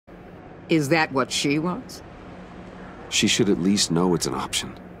Is that what she wants? She should at least know it's an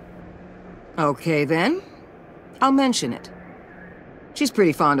option. Okay, then. I'll mention it. She's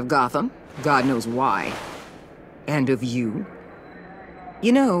pretty fond of Gotham. God knows why. And of you.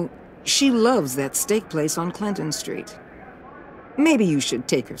 You know, she loves that steak place on Clinton Street. Maybe you should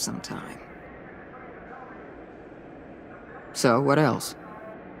take her sometime. So, what else?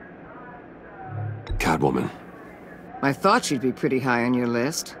 Catwoman. I thought she'd be pretty high on your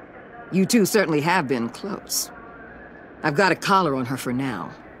list. You two certainly have been close. I've got a collar on her for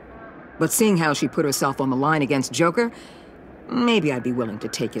now. But seeing how she put herself on the line against Joker, maybe I'd be willing to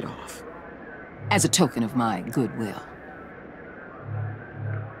take it off. As a token of my goodwill.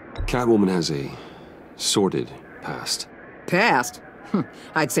 Catwoman has a sordid past. Past?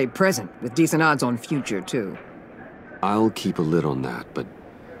 I'd say present, with decent odds on future, too. I'll keep a lid on that, but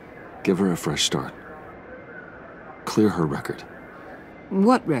give her a fresh start. Clear her record.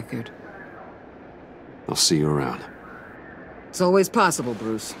 What record? I'll see you around. It's always possible,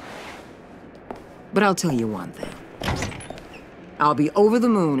 Bruce. But I'll tell you one thing. I'll be over the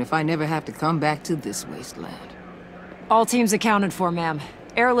moon if I never have to come back to this wasteland. All teams accounted for, ma'am.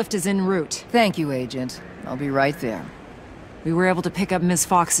 Airlift is en route. Thank you, Agent. I'll be right there. We were able to pick up Miss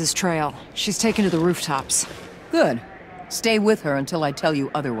Fox's trail. She's taken to the rooftops. Good. Stay with her until I tell you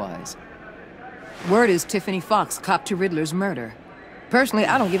otherwise. Word is Tiffany Fox copped to Riddler's murder. Personally,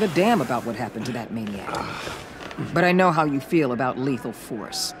 I don't give a damn about what happened to that maniac. But I know how you feel about lethal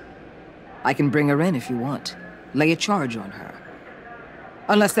force. I can bring her in if you want. Lay a charge on her.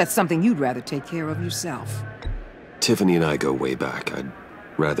 Unless that's something you'd rather take care of yourself. Tiffany and I go way back. I'd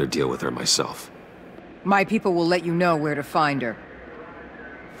rather deal with her myself. My people will let you know where to find her.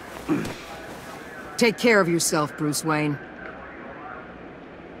 Take care of yourself, Bruce Wayne.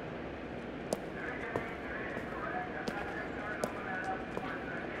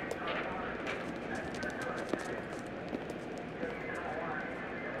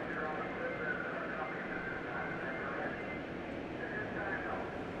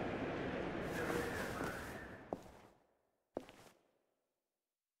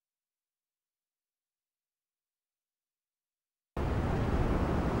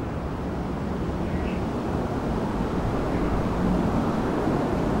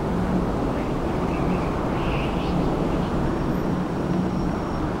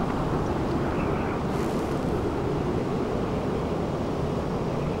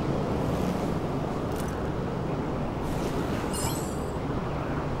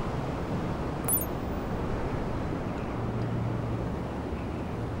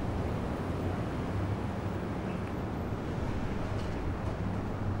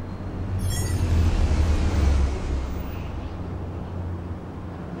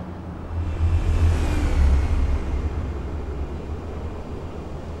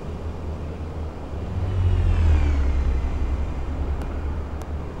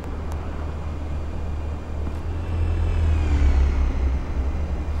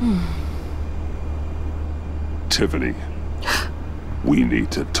 Tiffany, we need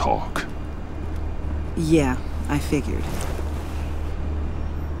to talk. Yeah, I figured.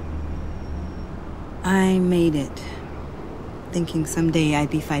 I made it, thinking someday I'd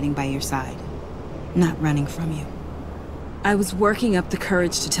be fighting by your side, not running from you. I was working up the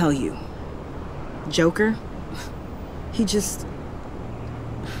courage to tell you. Joker? He just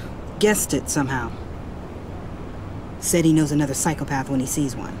guessed it somehow. Said he knows another psychopath when he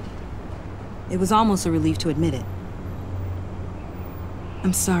sees one. It was almost a relief to admit it.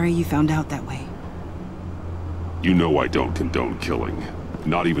 I'm sorry you found out that way. You know I don't condone killing.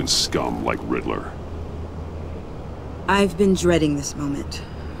 Not even scum like Riddler. I've been dreading this moment.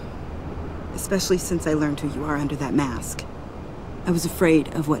 Especially since I learned who you are under that mask. I was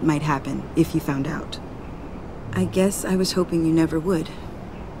afraid of what might happen if you found out. I guess I was hoping you never would.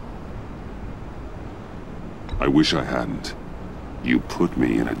 I wish I hadn't. You put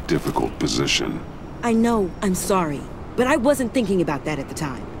me in a difficult position. I know, I'm sorry. But I wasn't thinking about that at the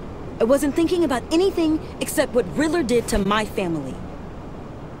time. I wasn't thinking about anything except what Riddler did to my family.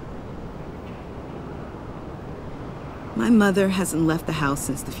 My mother hasn't left the house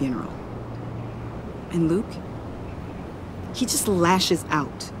since the funeral. And Luke? He just lashes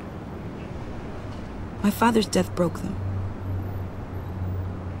out. My father's death broke them.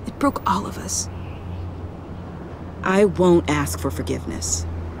 It broke all of us. I won't ask for forgiveness.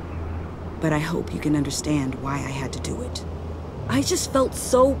 But I hope you can understand why I had to do it. I just felt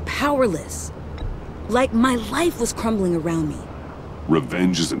so powerless. Like my life was crumbling around me.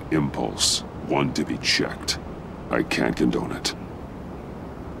 Revenge is an impulse, one to be checked. I can't condone it.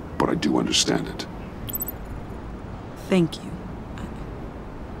 But I do understand it. Thank you.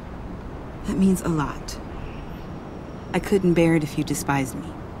 That means a lot. I couldn't bear it if you despised me.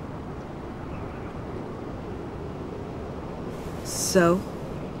 So,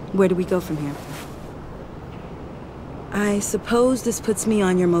 where do we go from here? I suppose this puts me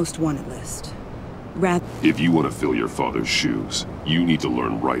on your most wanted list. If you want to fill your father's shoes, you need to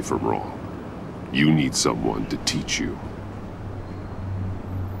learn right from wrong. You need someone to teach you.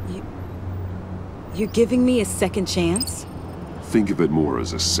 You're giving me a second chance? Think of it more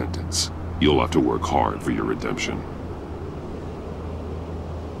as a sentence. You'll have to work hard for your redemption.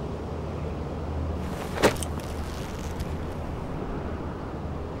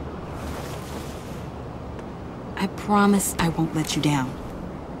 I promise I won't let you down.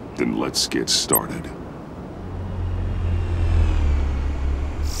 Then let's get started.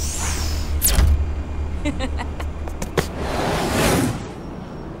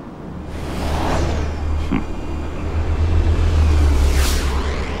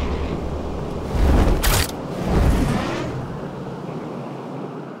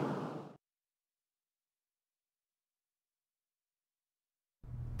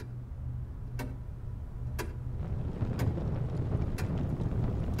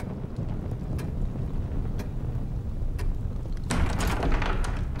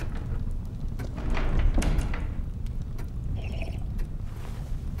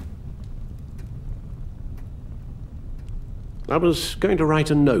 I was going to write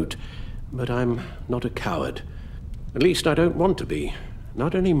a note, but I'm not a coward. At least I don't want to be.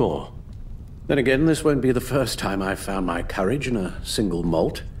 Not anymore. Then again, this won't be the first time I've found my courage in a single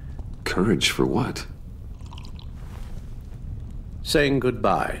malt. Courage for what? Saying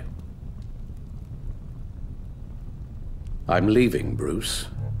goodbye. I'm leaving, Bruce.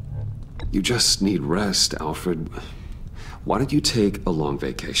 You just need rest, Alfred. Why don't you take a long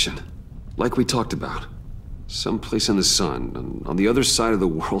vacation? Like we talked about. Someplace in the sun, on the other side of the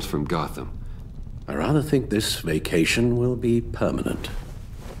world from Gotham. I rather think this vacation will be permanent.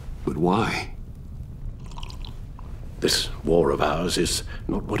 But why? This war of ours is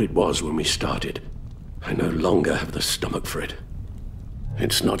not what it was when we started. I no longer have the stomach for it.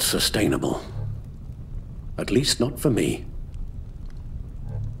 It's not sustainable. At least not for me.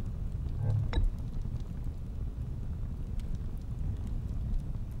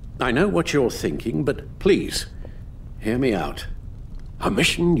 I know what you're thinking, but please, hear me out. Our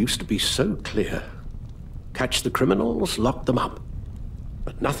mission used to be so clear. Catch the criminals, lock them up.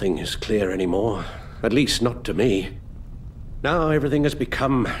 But nothing is clear anymore, at least not to me. Now everything has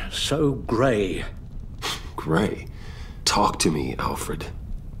become so gray. Gray? Talk to me, Alfred.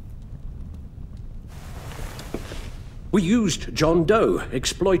 We used John Doe,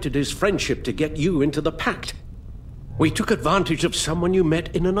 exploited his friendship to get you into the pact. We took advantage of someone you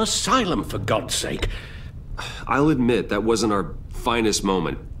met in an asylum, for God's sake. I'll admit that wasn't our finest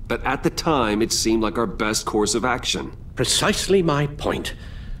moment, but at the time it seemed like our best course of action. Precisely my point.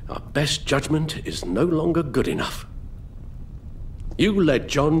 Our best judgment is no longer good enough. You led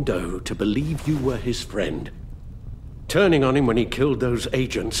John Doe to believe you were his friend. Turning on him when he killed those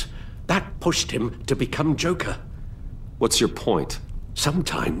agents, that pushed him to become Joker. What's your point?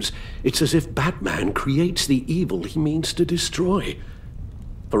 Sometimes it's as if Batman creates the evil he means to destroy.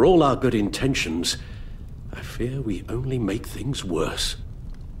 For all our good intentions, I fear we only make things worse.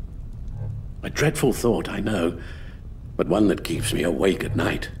 A dreadful thought, I know, but one that keeps me awake at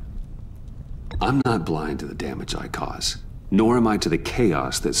night. I'm not blind to the damage I cause, nor am I to the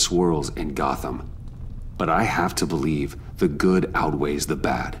chaos that swirls in Gotham. But I have to believe the good outweighs the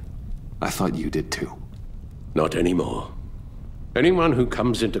bad. I thought you did too. Not anymore. Anyone who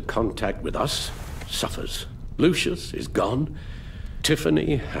comes into contact with us suffers. Lucius is gone.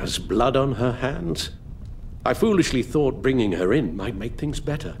 Tiffany has blood on her hands. I foolishly thought bringing her in might make things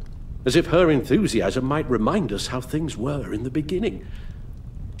better, as if her enthusiasm might remind us how things were in the beginning.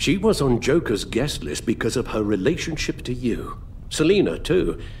 She was on Joker's guest list because of her relationship to you. Selina,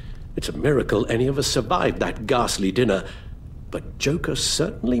 too. It's a miracle any of us survived that ghastly dinner. But Joker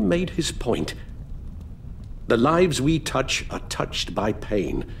certainly made his point. The lives we touch are touched by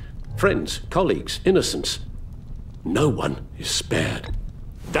pain. Friends, colleagues, innocents. No one is spared.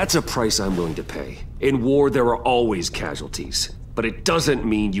 That's a price I'm willing to pay. In war, there are always casualties. But it doesn't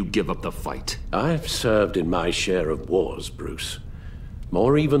mean you give up the fight. I've served in my share of wars, Bruce.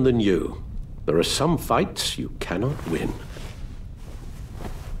 More even than you. There are some fights you cannot win.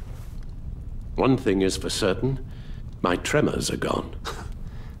 One thing is for certain. My tremors are gone.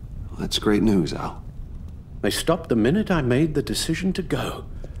 Well, that's great news, Al. They stopped the minute I made the decision to go.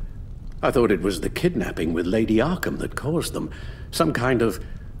 I thought it was the kidnapping with Lady Arkham that caused them. Some kind of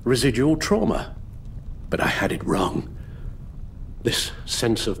residual trauma. But I had it wrong. This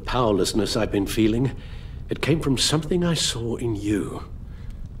sense of powerlessness I've been feeling, it came from something I saw in you.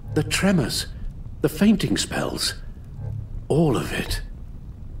 The tremors, the fainting spells, all of it.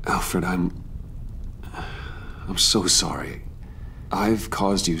 Alfred, I'm so sorry. I've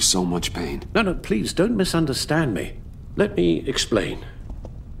caused you so much pain. No, please, don't misunderstand me. Let me explain.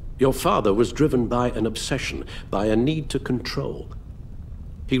 Your father was driven by an obsession, by a need to control.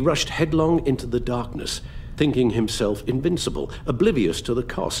 He rushed headlong into the darkness, thinking himself invincible, oblivious to the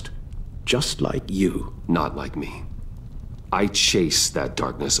cost. Just like you. Not like me. I chased that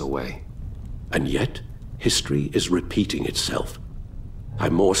darkness away. And yet, history is repeating itself.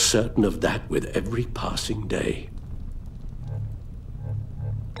 I'm more certain of that with every passing day.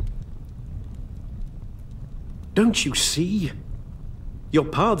 Don't you see? Your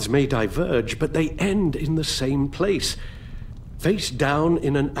paths may diverge, but they end in the same place. Face down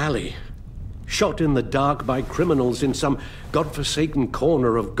in an alley. Shot in the dark by criminals in some godforsaken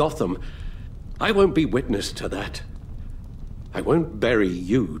corner of Gotham. I won't be witness to that. I won't bury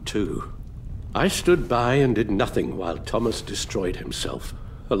you, too. I stood by and did nothing while Thomas destroyed himself,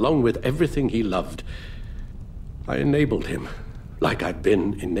 along with everything he loved. I enabled him, like I've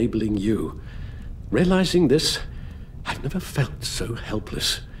been enabling you. Realizing this, I've never felt so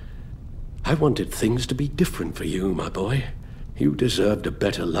helpless. I wanted things to be different for you, my boy. You deserved a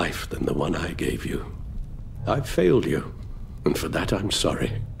better life than the one I gave you. I failed you, and for that I'm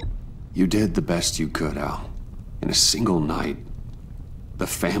sorry. You did the best you could, Al. In a single night, the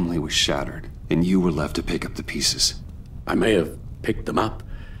family was shattered, and you were left to pick up the pieces. I may have picked them up,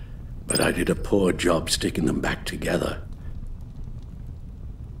 but I did a poor job sticking them back together.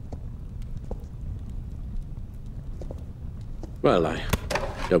 Well, I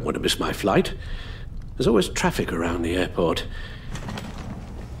don't want to miss my flight. There's always traffic around the airport.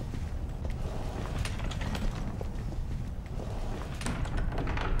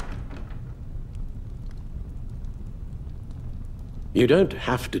 You don't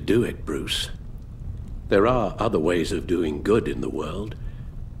have to do it, Bruce. There are other ways of doing good in the world.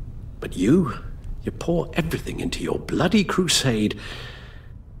 But you pour everything into your bloody crusade,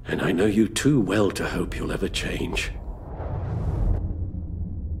 and I know you too well to hope you'll ever change.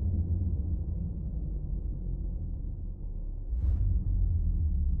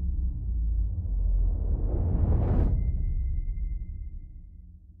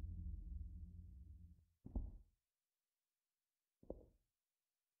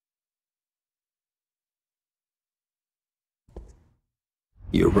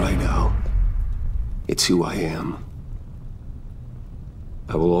 You're right, Al. It's who I am.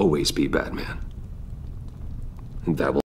 I will always be Batman. And that will